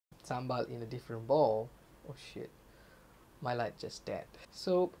sambal in a different bowl. Oh shit, my light just dead.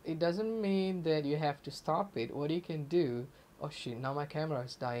 So it doesn't mean that you have to stop it. What you can do, oh shit, now my camera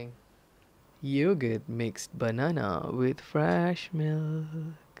is dying. Yogurt mixed banana with fresh milk.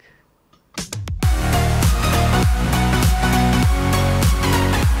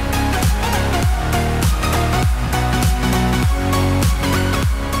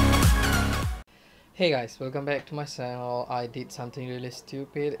 Hey guys, welcome back to my channel. I did something really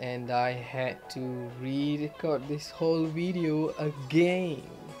stupid and I had to re-record this whole video again.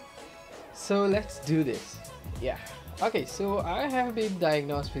 So let's do this. Yeah. Okay, so I have been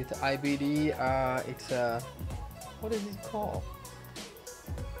diagnosed with IBD. It's a, what is it called?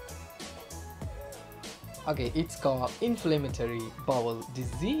 Okay, it's called inflammatory bowel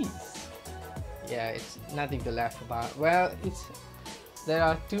disease. Yeah, it's nothing to laugh about. Well, there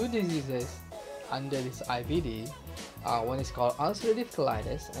are two diseases under this IBD. One is called ulcerative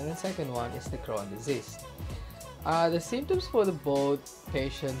colitis and the second one is the Crohn disease. The symptoms for the both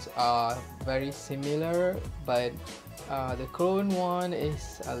patients are very similar, but the Crohn one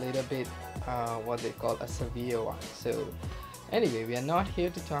is a little bit what they call a severe one. So anyway, we are not here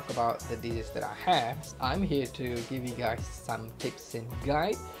to talk about the disease that I have. I'm here to give you guys some tips and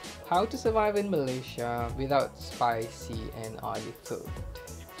guide how to survive in Malaysia without spicy and oily food.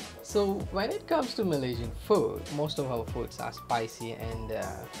 So when it comes to Malaysian food, most of our foods are spicy and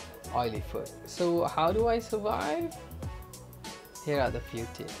oily food. So how do I survive? Here are the few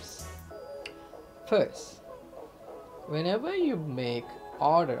tips. First, whenever you make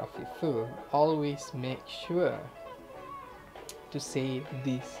order of your food, always make sure to say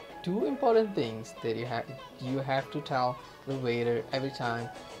these two important things that you have to tell the waiter every time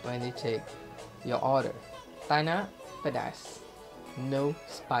when they take your order. Tana pedas, no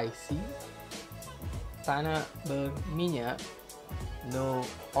spicy. Tana berminyak, no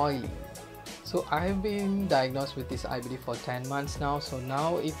oily. So I've been diagnosed with this IBD for 10 months now. So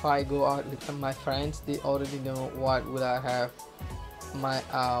now if I go out with my friends, they already know what would I have,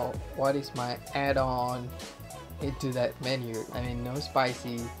 what is my add-on into that menu. I mean, no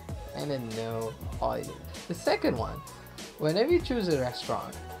spicy and then no oily. The second one, whenever you choose a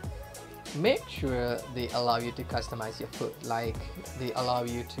restaurant, make sure they allow you to customize your food. Like they allow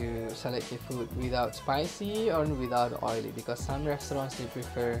you to select your food without spicy or without oily, because some restaurants they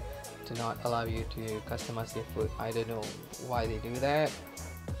prefer to not allow you to customize your food. I don't know why they do that.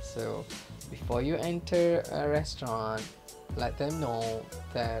 So before you enter a restaurant, let them know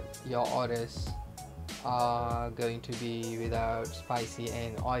that your orders are going to be without spicy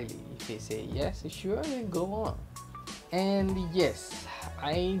and oily. If they say yes, sure, then go on. And yes,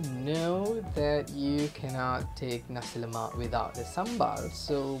 I know that you cannot take nasi lemak without the sambal.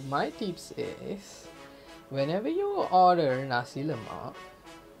 So my tips is, whenever you order nasi lemak,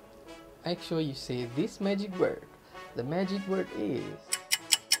 make sure you say this magic word. The magic word is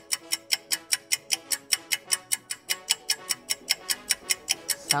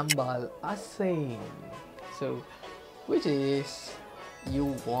sambal asing. So which is,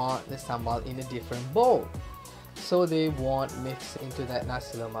 you want the sambal in a different bowl, so they won't mix into that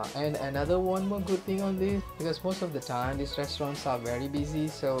nasi lemak. And another one more good thing on this, because most of the time these restaurants are very busy,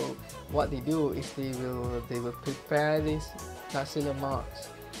 so what they do is they will prepare these nasi lemak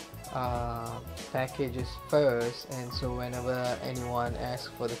packages first, and so whenever anyone asks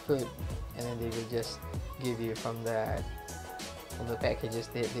for the food, and then they will just give you from the packages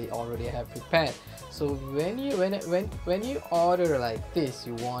that they already have prepared. So when you order like this,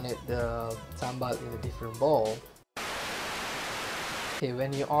 you wanted the sambal in a different bowl. Okay,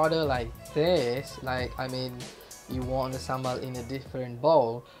 when you order like this, you want the sambal in a different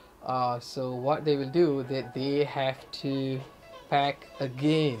bowl, so what they will do, that they have to pack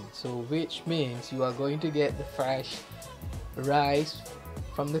again, so which means you are going to get the fresh rice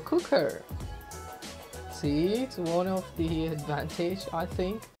from the cooker. See, it's one of the advantage, I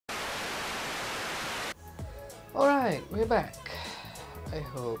think. Alright, we're back. I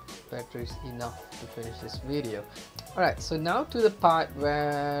hope battery is enough to finish this video. Alright, so now to the part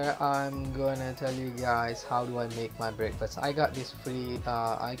where I'm gonna tell you guys how do I make my breakfast. I got this free,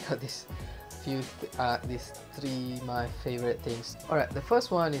 these three my favorite things. Alright, the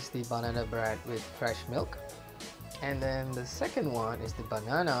first one is the banana bread with fresh milk. And then the second one is the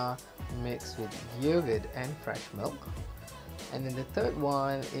banana mixed with yogurt and fresh milk. And then the third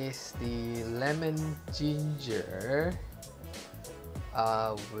one is the lemon ginger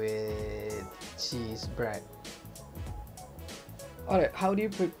with cheese bread. Alright, how do you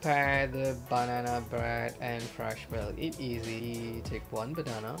prepare the banana bread and fresh milk? It's easy. Take one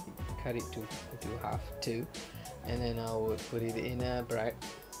banana, cut it into half, two, and then I would put it in a bread,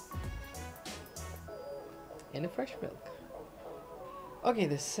 and a fresh milk. Okay,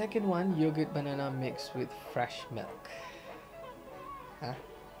 the second one, yogurt banana mixed with fresh milk. Huh?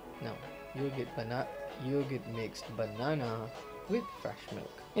 No, yogurt mixed banana with fresh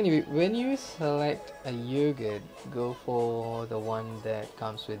milk. Anyway, when you select a yogurt, go for the one that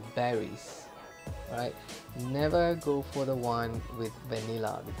comes with berries. Right? Never go for the one with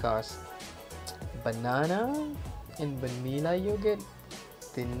vanilla, because banana and vanilla yogurt,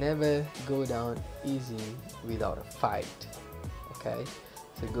 they never go down easy without a fight. Okay,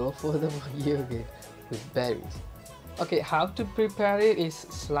 so go for the yogurt with berries. Okay, how to prepare it is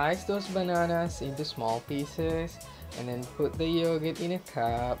slice those bananas into small pieces and then put the yogurt in a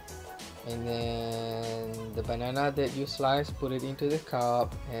cup, and then the banana that you slice, put it into the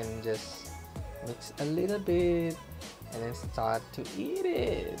cup and just mix a little bit and then start to eat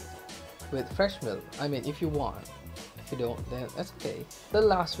it with fresh milk. I mean, if you want. If you don't, then that's okay. The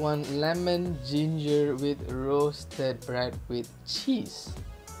last one, lemon ginger with roasted bread with cheese.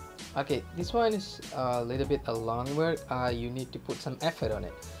 Okay, this one is a little bit a long word. You need to put some effort on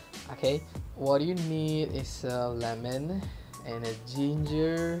it. Okay, what you need is a lemon and a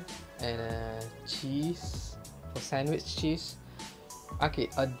ginger and a cheese, or sandwich cheese. Okay,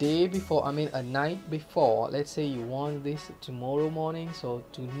 a day before, I mean a night before, let's say you want this tomorrow morning, so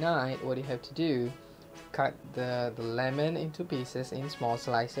tonight what you have to do, cut the lemon into pieces, in small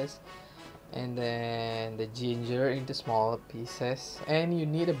slices, and then the ginger into small pieces, and you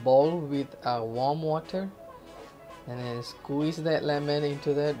need a bowl with warm water, and then squeeze that lemon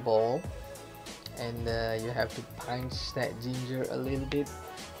into that bowl, and you have to punch that ginger a little bit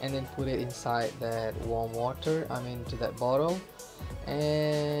and then put it inside that warm water, I mean to that bottle,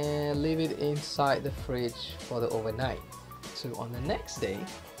 and leave it inside the fridge for the overnight. So on the next day,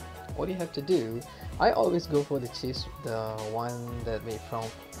 what you have to do, I always go for the cheese, the one that made from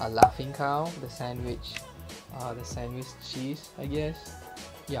a laughing cow, the sandwich cheese, I guess.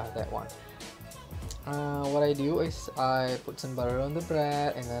 Yeah, that one. What I do is I put some butter on the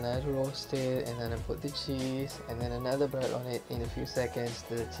bread, and then I roast it, and then I put the cheese and then another bread on it. In a few seconds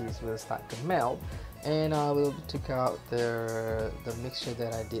the cheese will start to melt, and I will take out the mixture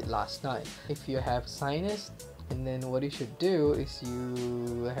that I did last night. If you have sinus, and then what you should do is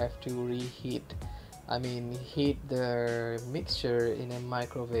you have to heat the mixture in a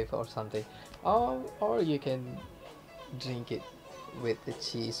microwave or something, or you can drink it with the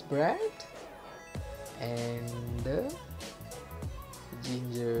cheese bread and the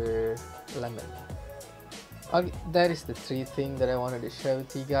ginger lemon. Okay, that is the three things that I wanted to share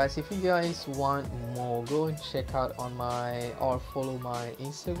with you guys. If you guys want more, go and check out on my, or follow my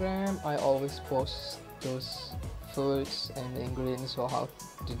Instagram. I always post those foods and ingredients, or how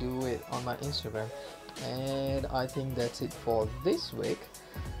to do it on my Instagram. And I think that's it for this week.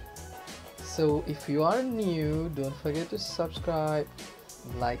 So if you are new, don't forget to subscribe,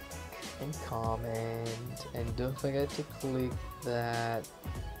 like and comment, and don't forget to click that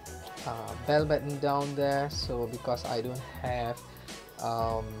bell button down there, so because I don't have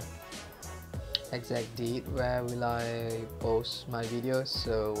exact date where will I post my videos,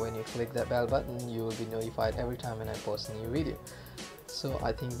 so when you click that bell button you will be notified every time when I post a new video. So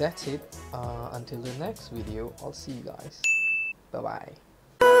I think that's it. Until the next video, I'll see you guys. Bye bye.